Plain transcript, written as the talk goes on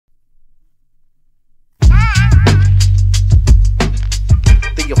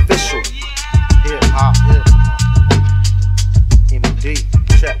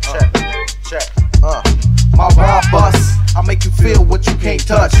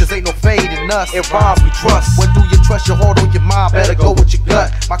cause ain't no fade in us. It rhymes we trust. What do you trust? Your heart or your mind? Better go with your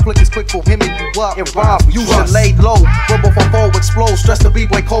gut. My click is quick for him and you up. It rhymes we trust. Laid low, rumble for foe explode. Stress the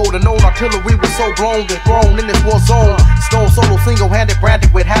B-boy cold. And known artillery was so blown and thrown in this war zone. Stone solo single-handed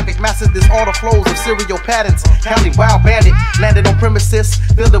branded with havoc. Mastered this order flows of serial patterns. County wild bandit. Landed on premises.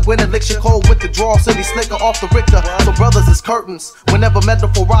 Filled it with elixir cold with the draw. City slicker off the Richter. So brothers is curtains. Whenever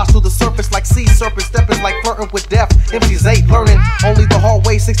Medaphoar rise to the surface like sea serpents. Stepping like flirting with death. MCs ain't learning. Only the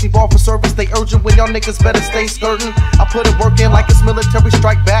hallway 60 bar for service. They urgent when y'all niggas better stay skirting. I put it work in like it's military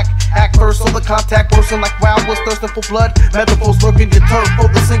strike back. Act first so the contact person like wild was thirsting for blood. Medaphoar's lurking your turf for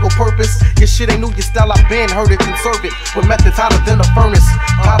the single purpose. Your shit ain't new, your style I've been heard it, conserve it. With methods hotter than a furnace.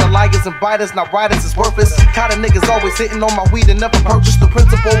 Kinda liars and biters, not writers is worthless. Kinda niggas always hitting on my weed and never purchase the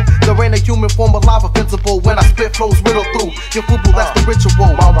principle. There ain't a human form alive invincible. When I spit flows riddle through your football, that's the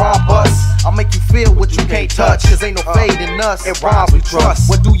ritual. My rhyme bust, I'll make you feel what you can't touch. Cause ain't no fade in us, it rhymes we trust.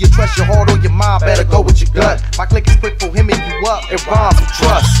 What do you trust, your heart or your mind? Better go with your gut. My click is quick for him and you up, it rhymes we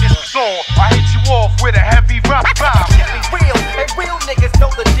trust. It's a song, I hit you off with a heavy rhyme. And real niggas know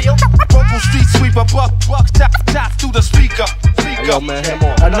the deal. Vocal street sweeper, buck, tap through the speaker. Yo, man,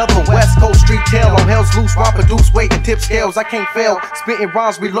 another West Coast street tale on hell's loose, rhyme produce, weight and tip scales. I can't fail, spitting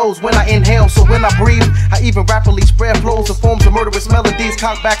rhymes reloads when I inhale. So when I breathe, I even rapidly spread flows and forms of murderous melodies.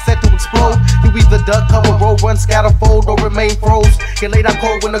 Cock back set to explode. You either duck, cover, roll, run, scatter, fold, or remain froze. Get laid out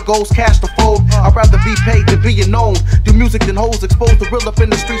cold when the ghost cash the fold. I'd rather be paid than being known. Do music than hoes, exposed the real up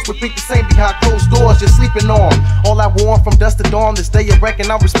in the streets. Repeat the same behind closed doors, just sleeping on. All I warn from dusk to dawn, this day of reckon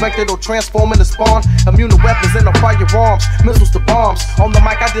I'm respected or transforming to spawn. Immune to weapons and the firearms, missiles to bombs. On the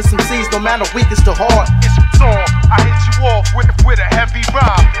mic I did some C's, no matter weakest to hard. It's a song, I hit you off with a heavy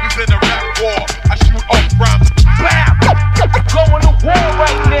rhyme. We've been a rap war.